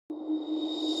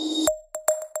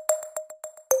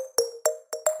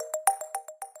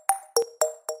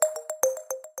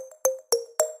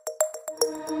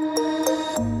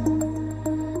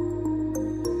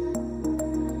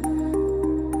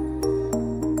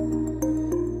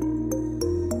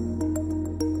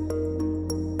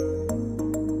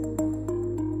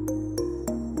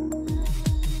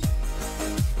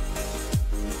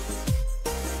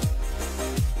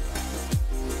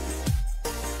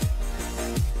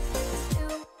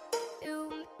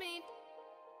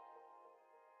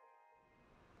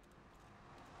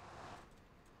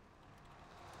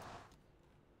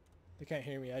They can't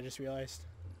hear me, I just realized.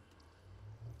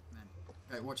 Man.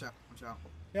 Okay, watch out, watch out.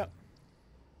 Yep.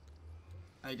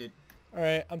 Hey, dude.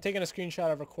 Alright, I'm taking a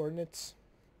screenshot of our coordinates.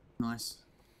 Nice.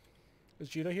 Is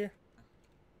Judo here?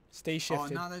 Stay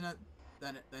shifted. Oh, no,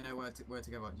 they know where to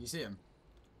go. Do you see him?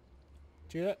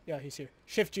 Judah? Yeah, he's here.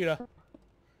 Shift, Judah.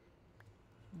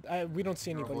 We don't see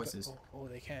anybody. Oh,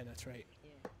 they can, that's right.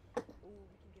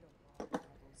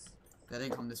 They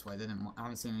didn't come this way, they didn't. I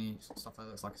haven't seen any stuff that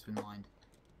looks like it's been mined.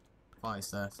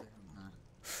 Fire's there, so no.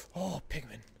 Oh,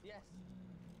 pigman. Yes.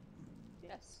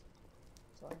 Yes.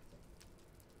 Sorry.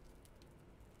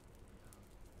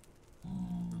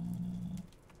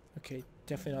 Okay,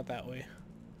 definitely not that way.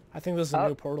 I think this is a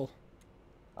new portal.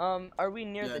 Are we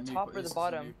near the top or the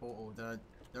bottom? New portal.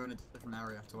 They're in a different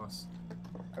area to us.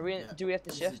 Are we? Do we have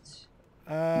to shift?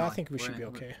 I think we should be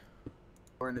okay.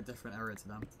 We're in a different area to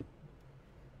them.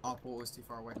 Our portal is too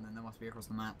far away, and then they must be across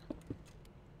the map.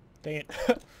 Dang it.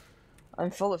 I'm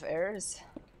full of errors.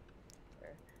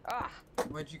 Ah!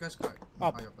 Where'd you guys go? Up.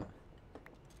 Oh, you're up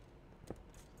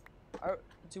there.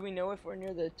 Do we know if we're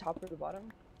near the top or the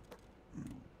bottom?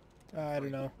 I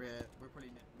don't know. We're pretty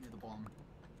near the bottom.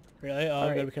 Really? Oh,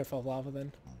 I gotta be careful of lava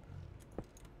then.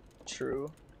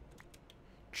 True.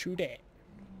 True that.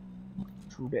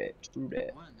 True that. True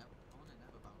that. I wanna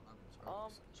never battle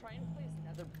that. Try and place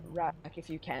Nether rack if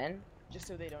you can, just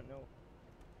so they don't know.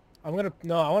 I want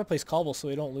to place cobble so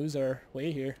we don't lose our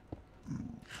way here.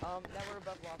 Now we're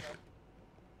above lava.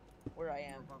 Where I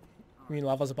am. You mean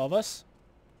lava's above us?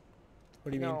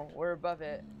 What do you mean? No, we're above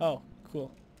it. Oh,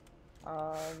 cool.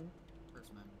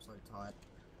 First man, I'm so tired.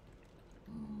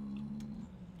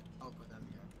 Oh, but there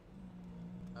we go.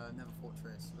 Never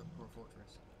fortress. Look for a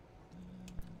fortress.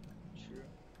 True.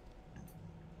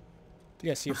 Do you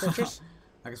guys see a fortress?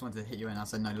 I just wanted to hit you in. I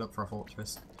said no. Look for a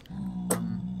fortress.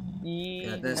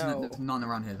 Yeah, there's none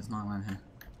around here. There's none around here.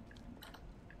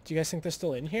 Do you guys think they're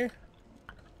still in here?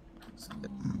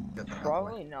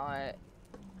 Probably not.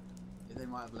 Yeah, they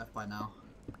might have left by now.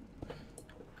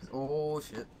 Oh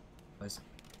shit. Place.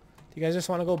 Do you guys just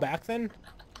want to go back then?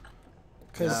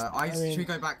 Because should we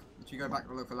go back? Should we go back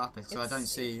to look for lapis? Because I don't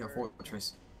see a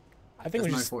fortress. I think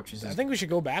I think we should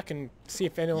go back and see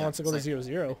if anyone wants to go to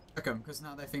 0-0. Okay, because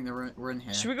now they think we're in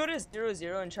here. Should we go to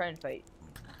 0-0 and try and fight?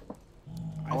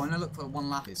 I want to look for one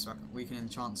lapis so we can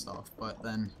enchant stuff, but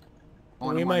then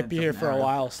we might be here for a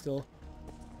while still.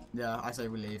 Yeah, I say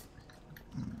we leave.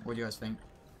 What do you guys think?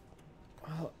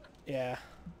 Well, yeah.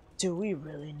 Do we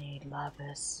really need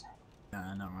lapis? Yeah,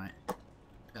 I know, right?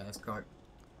 Yeah, let's go.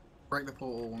 Break the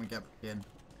portal when we get back in.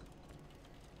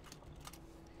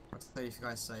 Let's see if you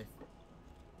guys safe.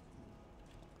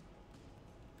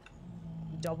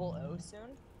 0-0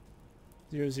 soon?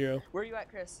 0-0. Where are you at,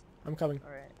 Chris? I'm coming.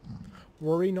 Alright.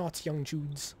 Worry not, young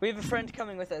Judes. We have a friend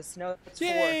coming with us. No, it's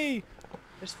Yay! 4.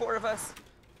 There's 4 of us.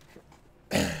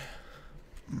 Oh!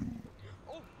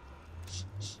 Shh,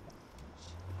 shh.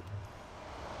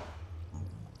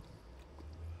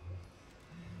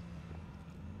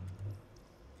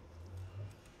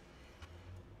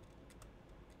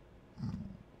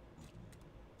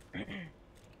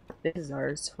 This is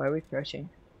ours. Why are we crashing?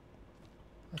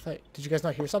 Did you guys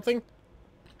not hear something?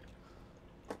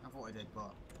 I thought I did,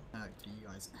 but to you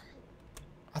guys.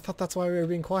 I thought that's why we were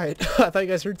being quiet. I thought you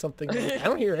guys heard something. I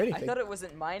don't hear anything. I thought it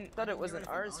wasn't mine. Thought it wasn't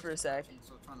ours for a sec.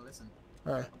 So trying to listen.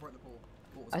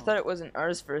 I thought it wasn't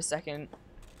ours for a second.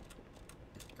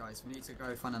 Guys, we need to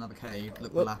go find another cave.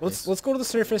 Look for lapis. Let's go to the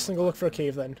surface and go look for a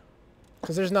cave then.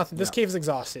 Because there's nothing. This cave's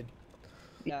exhausted.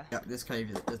 Yeah. Yeah, this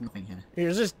cave there's nothing here. Here,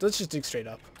 let's just dig straight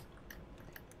up.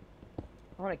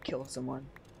 I want to kill someone.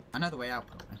 I know the way out,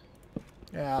 probably.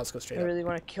 Yeah, let's go straight I up. really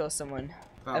want to kill someone.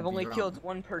 I've only killed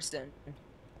one person.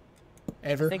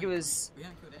 Ever? I think it was.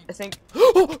 I think.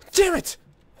 Oh, damn it!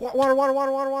 Water! Where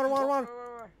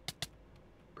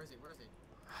is he?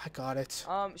 I got it.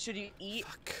 Should you eat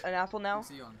an apple now?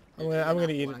 I'm gonna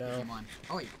eat it now.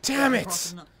 Oh wait. Damn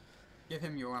it! Give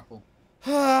him your apple.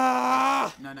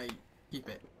 Ah! No, keep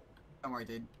it. Don't worry,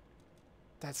 dude.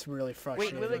 That's really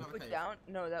frustrating. Wait, will it click down?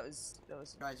 No, that was.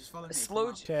 Guys, just follow me. Slow.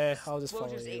 Okay, I'll just follow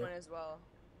just ate you. one as well.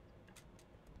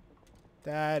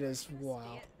 That is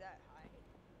wow. That high.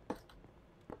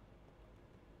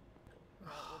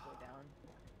 No, we'll go down.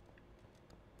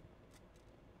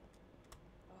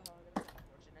 Oh, that's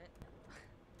unfortunate.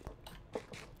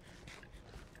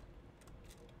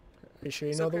 Are you sure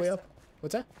you know the way up?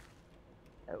 What's that?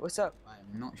 What's up?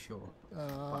 I'm not sure.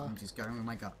 But I'm just going with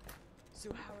my gut.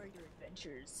 So how are your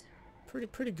adventures?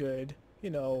 Pretty good. You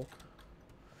know.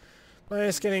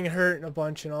 Minus getting hurt and a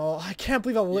bunch and all. I can't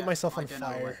believe I lit myself on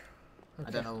fire. I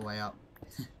don't know the way up.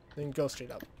 Then go straight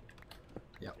up.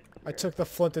 Yep. I took the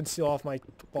flint and steel off my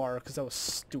bar because that was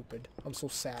stupid. I'm so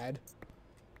sad.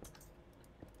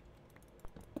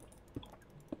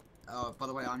 By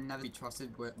the way, I'm never be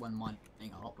trusted when mining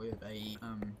up with a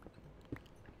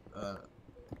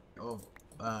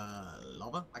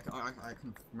lava. I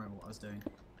couldn't remember what I was doing,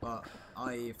 but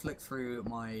I flicked through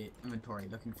my inventory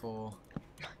looking for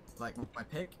like my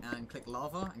pick and clicked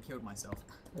lava and killed myself.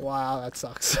 Wow, that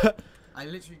sucks. I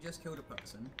literally just killed a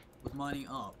person, was mining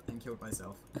up and killed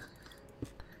myself.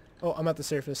 Oh, I'm at the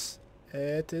surface.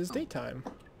 It is daytime.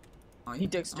 Oh, He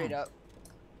dug straight up.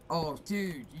 Oh,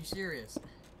 dude, you serious?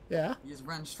 Yeah? You just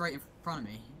ran straight in front of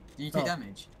me. Did you take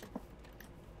damage?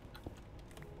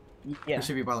 Yeah. We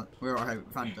should be well. We're alright.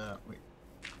 We found wait.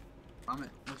 What did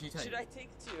you take? Should I take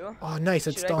 2? Oh, nice.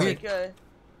 It's Should dawn. I take a...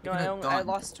 No, I dawn.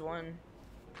 lost 1.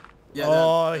 Yeah,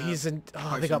 Oh, he's in...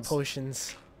 Oh, they got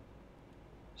potions. potions.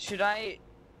 Should I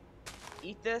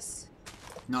eat this?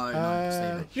 No,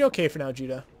 save it. You're okay for now,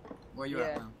 Judah. Where are you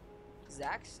at now?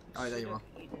 Zach's Oh, there you should are.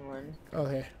 have eaten one.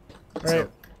 Okay. So, Alright.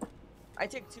 I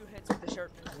take 2 hits with the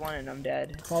sharpness 1 and I'm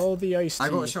dead. Follow the ice I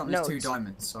got a tea. shot No, 2 it's-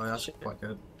 diamonds, so that's quite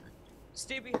good.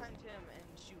 Stay behind him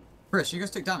and shoot. Chris, you guys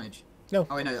took damage? No.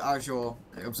 Oh wait, no, that was your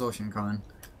absorption coming.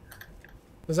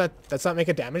 Does that's not make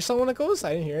a damage zone when it goes?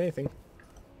 I didn't hear anything.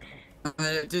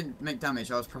 It didn't make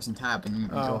damage, I was pressing tab and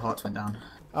your hearts went down.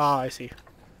 Oh, I see.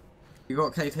 You got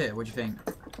a cave here, what do you think?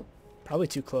 Probably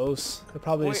too close. They'll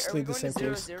probably Wait, just are we leave the going same to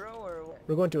place. 0-0 or what?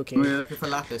 We're going to a cave. We're looking for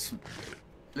lapis. It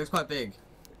looks quite big.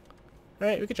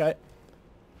 Alright, we could try it.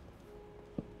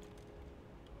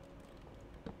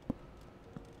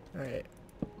 Alright,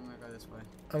 I'm gonna go this way.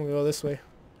 I'm gonna go this way.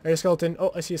 There's a skeleton.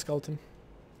 Oh, I see a skeleton.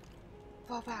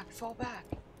 Fall back, fall back.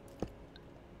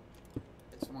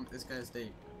 This guy's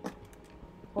deep.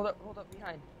 Hold up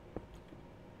behind.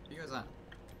 You guys at?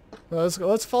 Well,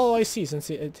 let's follow IC since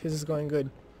his is going good.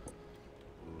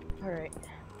 Alright.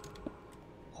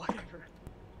 Whatever.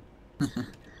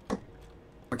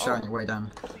 Watch out on your way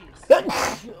down.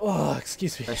 Please. Oh,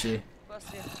 excuse me. Bless you. Bless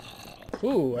you.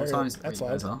 Ooh, What time is it? that's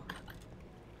where you guys loud.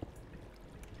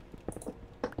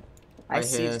 are? I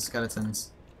see. hear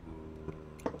skeletons.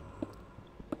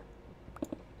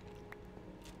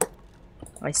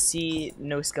 I see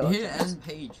no You skeletons. hear Ellen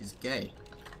Page is gay.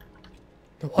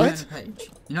 The You know what? Ellen Page?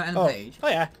 You know Ellen Oh. Page? Oh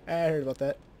yeah, I heard about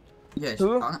that. Yeah,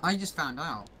 Who? I just found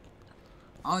out.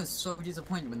 I was so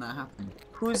disappointed when that happened.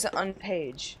 Who's on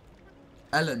Page?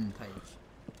 Ellen Page.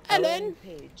 Ellen.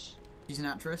 Page. She's an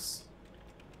actress.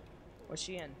 What's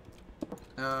she in?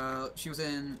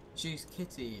 She's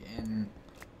Kitty in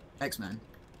X-Men.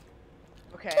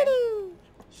 Okay.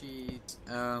 She's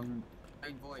main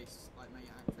voice, like main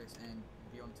actress in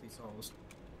Beyond Two Souls.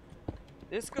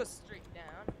 This goes straight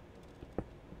down.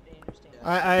 They understand.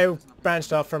 I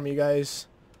branched off from you guys.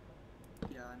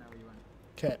 Yeah, I know where you went.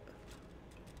 Okay.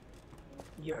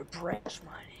 You're branch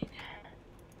mining.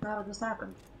 How just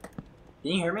happened?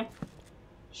 Can you hear me?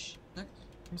 Shh. No,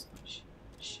 Shh.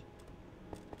 Shh.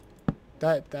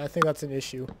 I think that's an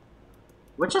issue.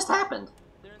 What just happened?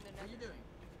 They're in the what are you Nether. doing?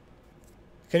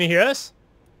 Can you hear us?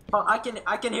 Oh, I can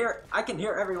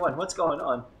hear everyone. What's going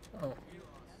on? Oh.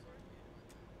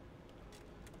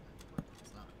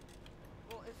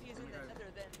 Well, if he's in the Nether,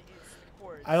 then it's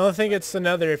cord. I don't think it's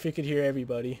another if you could hear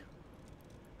everybody.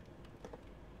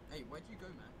 Hey, where'd you go,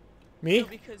 man? Me? No,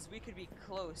 because we could be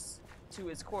close to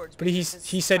his cords. But he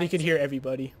said he could hear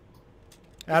everybody.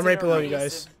 I'm right below you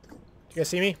guys. You guys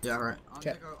see me? Yeah, right. I'm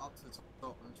Okay. gonna go up to the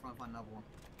top and try and find another one.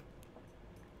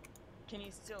 Can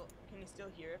you still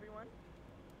hear everyone?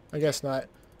 I guess not.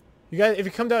 You guys, if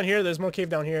you come down here, there's more cave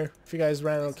down here. If you guys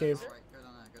ran out of cave. Alright, go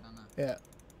down there, go down there. Yeah.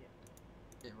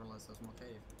 Didn't realise there was more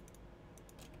cave.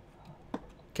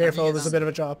 Careful, get there's a down? bit of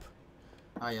a drop.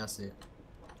 Oh yeah, I see it.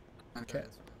 Okay.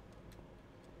 this way.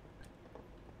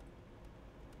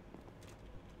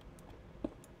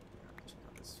 Check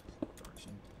out this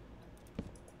direction.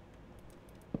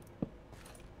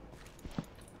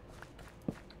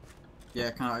 Yeah,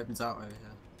 it kind of opens out over here.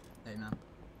 Hey man.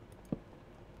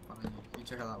 Following you. You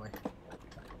check out that way.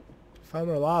 Found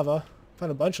more lava.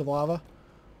 Found a bunch of lava.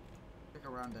 Check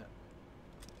around it.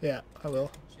 Yeah, I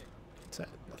will. Shit. What's that?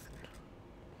 Nothing.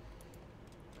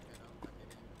 Okay, no, okay,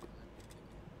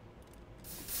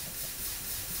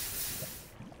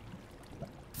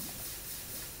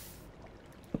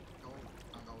 Gold.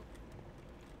 Found gold.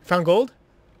 Found gold?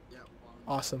 Yeah, one.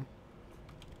 Awesome.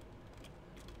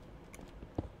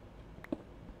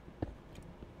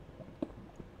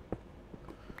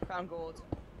 Found gold.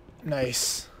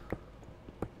 Nice.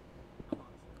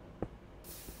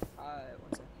 One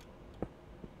sec.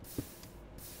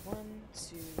 1,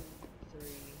 2, 3,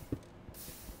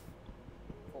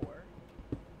 4,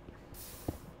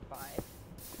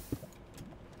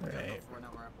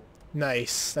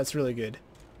 Nice. That's really good.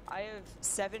 I have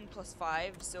 7 plus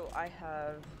 5, so I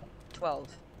have 12.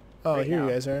 Oh, Right here now.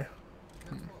 you guys are.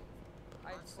 You have 12. I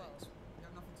I have have 6. 12. You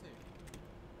have nothing too.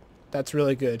 That's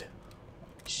really good.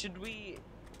 Should we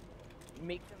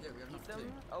make them Yeah, we have keep enough them?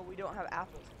 too. Oh, we don't have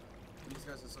apples. We need to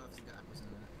go to the surface and get apples in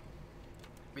a minute.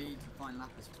 We need to find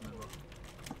lapis for Nether.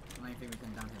 The main thing we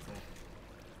came down here for.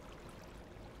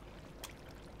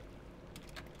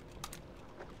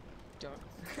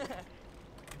 Don't.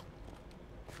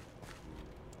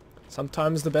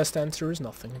 Sometimes the best answer is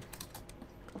nothing.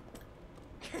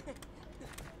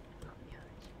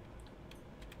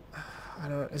 I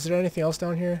don't. Is there anything else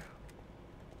down here?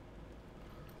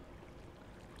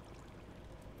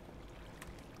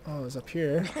 Oh, it's up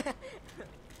here.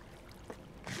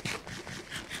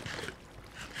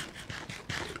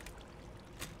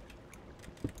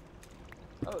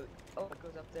 Oh, it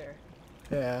goes up there.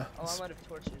 Yeah. Oh, I'm out of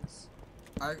torches.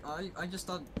 I just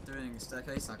started doing a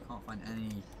staircase. I can't find any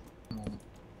more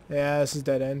Yeah, this is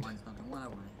dead end. mines. What I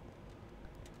want.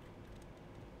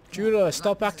 Judah,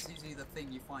 stop Lapis back. is usually the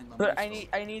thing you find the But most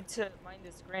I need to mine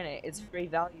this granite. It's very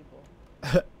valuable.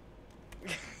 of.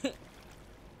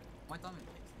 My diamond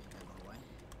picks me here, by the way.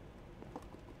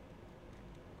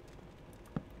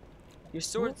 Your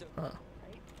sword's over, Oh.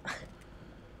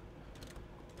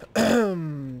 right?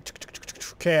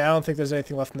 Okay, I don't think there's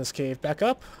anything left in this cave. Back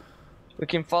up. We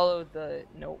can follow the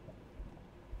nope.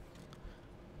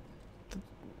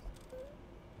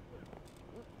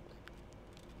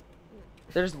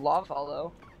 There's lava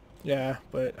though. Yeah,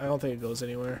 but I don't think it goes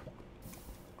anywhere.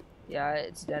 Yeah,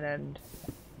 it's dead end.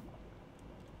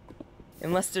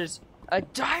 Unless there's a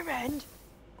diamond.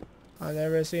 I've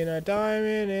never seen a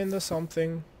diamond in the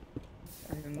something.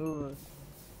 And move.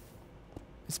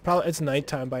 It's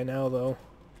nighttime by now though.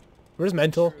 Where's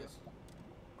Mental?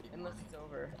 Keep Unless mining. it's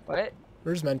over. What?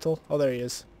 Where's Mental? Oh, there he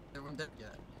is. Everyone dead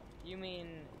yet? You mean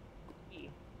E?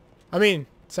 I mean,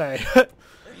 sorry.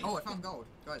 Oh, I found gold.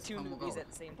 Guys, I Two found more newbies gold. at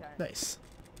the same time. Nice.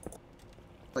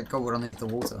 Like gold underneath the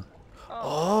water.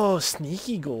 Oh,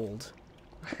 sneaky gold.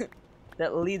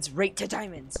 That leads right to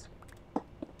diamonds.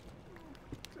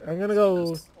 I'm gonna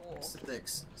go. Oh,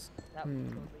 Sticks. that we Hmm.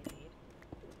 totally need.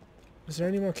 Is there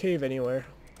any more cave anywhere?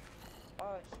 Should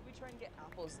we try and get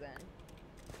apples then?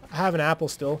 I have an apple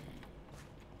still.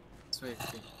 Sweet.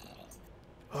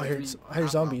 Oh, I hear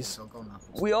zombies.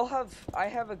 We all have. I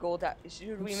have a gold apple.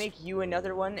 Should we make you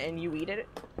another one and you eat it?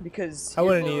 Because I you're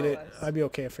wouldn't eat below it. us. I'd be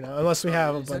okay for now, unless we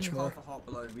have a It's bunch only more. half a heart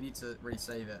below. We need to really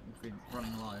save it if we're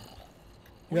running low. You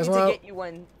We guys need to want? get you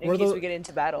one in what are case the- we get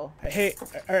into battle. Hey,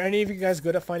 are any of you guys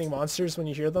good at finding monsters when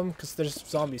you hear them? Because there's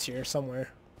zombies here somewhere.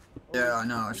 Yeah, I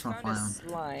know. I We just want to found a find them.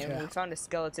 slime. Yeah. We found a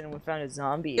skeleton. And we found a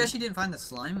zombie. You actually didn't find the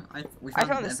slime. We I found,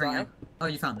 found the everything slime. else. Oh,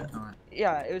 you found it. All right.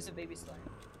 Yeah, it was a baby slime.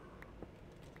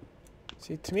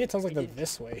 See, to me it sounds like I they're did-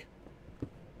 this way.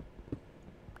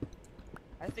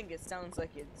 I think it sounds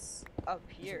like it's up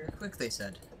here. Quick, they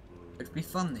said. It'd be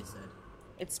fun, they said.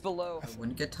 It's below. I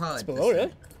wouldn't get tired. It's they below,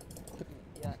 really? said.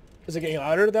 Yeah, Is it getting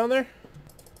louder down there?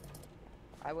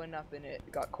 I went up and it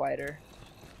got quieter.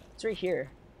 It's right here.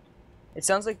 It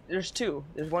sounds like there's two.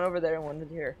 There's one over there and one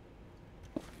over here.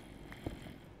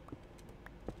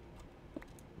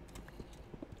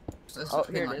 So there's Oh,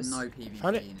 been, here it like is. no PvP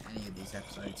Found it. in any of these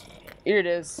episodes. Here it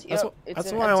is. That's Yep, what. it's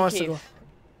That's an why I empty want us to cave. go.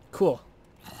 Cool.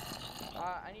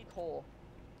 I need coal.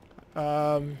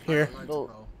 Here. Loads of Well-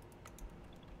 coal.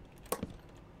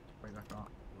 Way back up.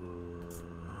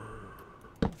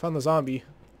 Found the zombie.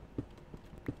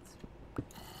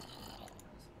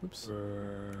 Oops.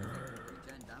 Regen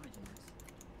damage in this.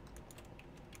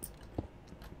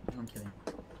 I'm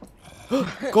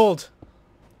kidding. Gold.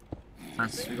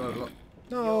 Nice, we got a lot.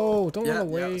 No, don't Yeah, run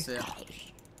yeah, away. that's it.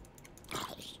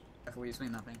 Careful, you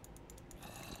swing that thing.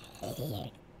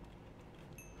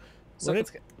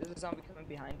 There's a zombie coming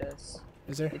behind us.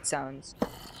 Is there? It sounds.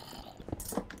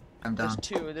 I'm There's down.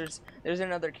 two. There's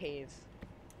another cave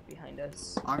behind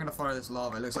us. I'm gonna follow this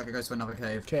lava. It looks like it goes to another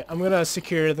cave. Okay, I'm gonna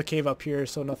secure the cave up here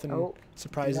so nothing Oh,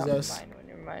 surprises Never us. mind when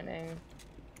you're mining.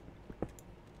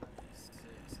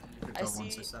 Good I job, see.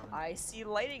 167. I see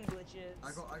lighting glitches.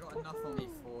 I got enough on me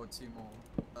for 2 more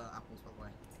apples, by the way.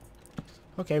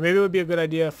 Okay, maybe it would be a good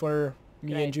idea for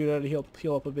me Okay. and Judah to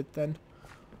heal up a bit then.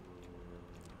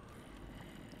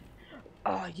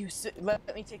 Oh,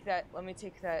 let me take that. Let me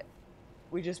take that.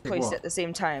 We just Take placed what? it at the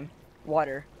same time.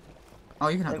 Water. Oh,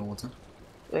 you can have Like- the water.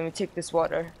 Let me take this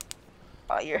water.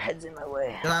 Oh, your head's in my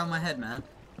way. Get out of my head, man.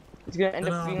 It's gonna end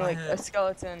Get up out of being my like head. a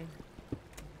skeleton.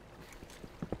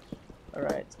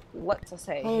 Alright, let's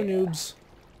say. Hello, here. noobs.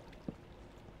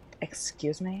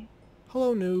 Excuse me?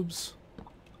 Hello, noobs.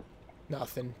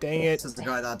 Nothing. Dang it. This is the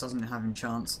guy that doesn't have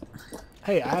enchants.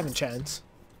 Hey, I have enchants.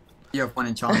 You have one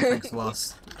enchant thanks to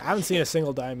us. I haven't seen a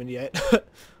single diamond yet.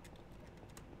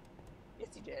 Yes,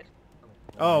 you did.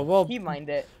 Oh, well, He mined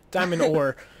it. diamond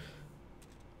ore.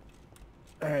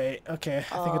 Alright, okay.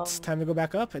 I think it's time to go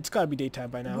back up. It's gotta be daytime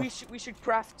by now. We should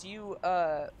craft you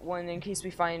one in case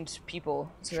we find people,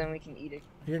 so then we can eat it.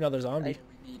 You're another zombie.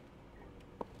 We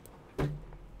need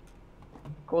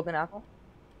Golden apple?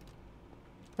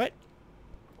 What?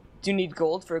 Do you need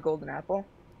gold for a golden apple?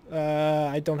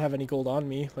 I don't have any gold on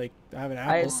me. Like, I have an I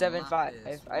apple. have 7 5.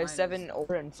 I have 7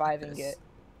 ore and 5 ingot.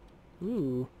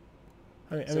 Ooh.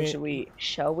 I So mean,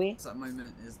 shall we? that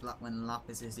moment is when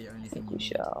lapis is the only I thing think you we need.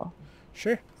 shall.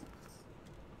 sure.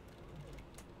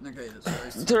 Okay,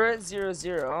 let's go. They're at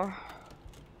 0-0.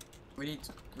 We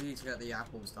need to get the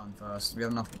apples done first. We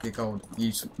have enough to get gold.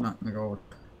 You smelt the gold.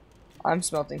 I'm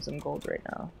smelting some gold right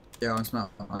now. Yeah, I'm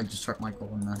smelt. I just chucked my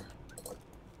gold in there.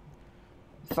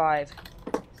 5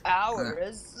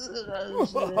 hours.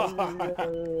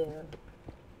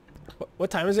 What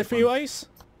time is it for you, Ice?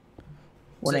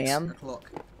 1 6 a.m. o'clock.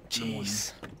 in the morning.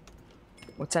 Jeez.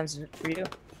 What time is it for you?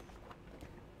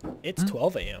 It's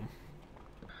 12 a.m.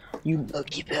 You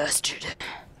lucky bastard.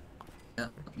 Yeah,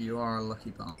 you are a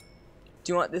lucky bum.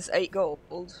 Do you want this 8 gold?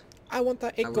 I want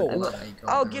that 8 I would gold. love 8 gold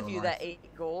I'll in give real you life. that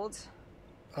 8 gold.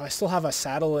 I still have a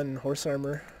saddle and horse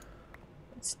armor.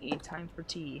 Let's see, time for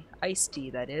tea. Iced tea,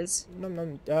 that is. I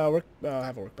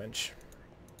have a workbench.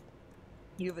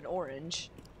 You have an orange.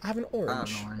 I have an I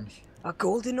orange. have an orange. A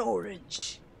golden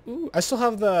orange. Ooh, I still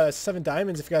have the 7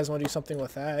 diamonds if you guys want to do something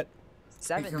with that.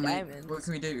 7 We can diamonds. what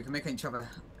can we do? We can make each other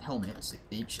helmets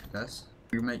each, I guess.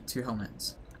 We can make 2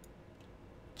 helmets.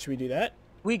 Should we do that?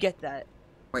 We get that.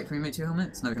 Wait, can we make 2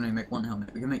 helmets? No, we can only make 1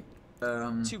 helmet. We can make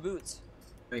 2 boots.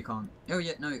 No, we can't. Oh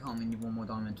yeah, no, we can't. We need 1 more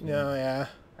diamond. No, yeah.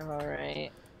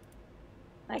 Alright.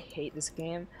 I hate this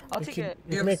game. I'll You take can, a you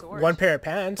can a make sword. 1 pair of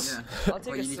pants. Yeah. I'll take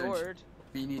Well, a you need to sword.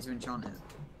 But you need to enchant it.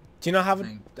 Do you not have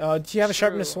Thing. a? Do you have a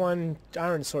sharpness True. 1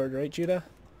 iron sword, right, Judah?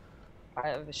 I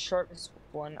have a sharpness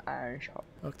 1 iron sharp.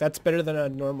 Okay, that's better than a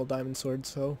normal diamond sword.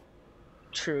 So.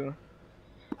 True.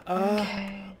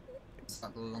 It's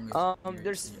like the longest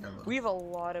There's ever. we have a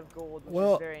lot of gold, which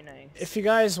Well, is very nice. If you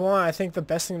guys want, I think the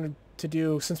best thing to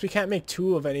do, since we can't make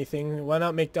 2 of anything, why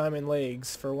not make diamond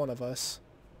legs for one of us?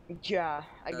 Yeah,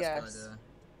 I That's a good guess. idea.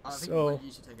 I think So-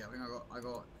 you should take it. I think I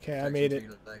got. Okay, I actually made it.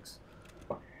 2 legs.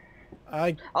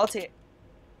 I'll take.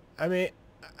 I mean,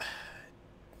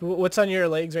 what's on your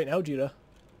legs right now, Judah?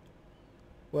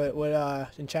 What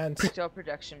enchants? Projectile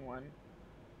protection 1.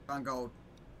 Found gold.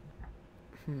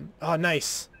 Oh,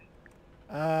 nice.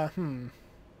 Well,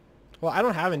 I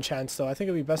don't have enchants though. I think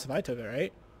it'd be best if I took it,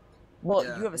 right? Well,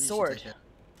 Yeah, you have a should sword. take it.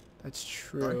 That's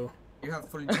true. You have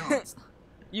full enchants.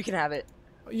 You can have it.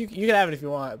 You can have it if you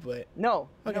want, but No,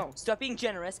 Okay. no. Stop being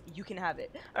generous. You can have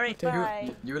it. All right, Okay.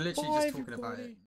 bye. You were literally Bye, just talking about it. everybody.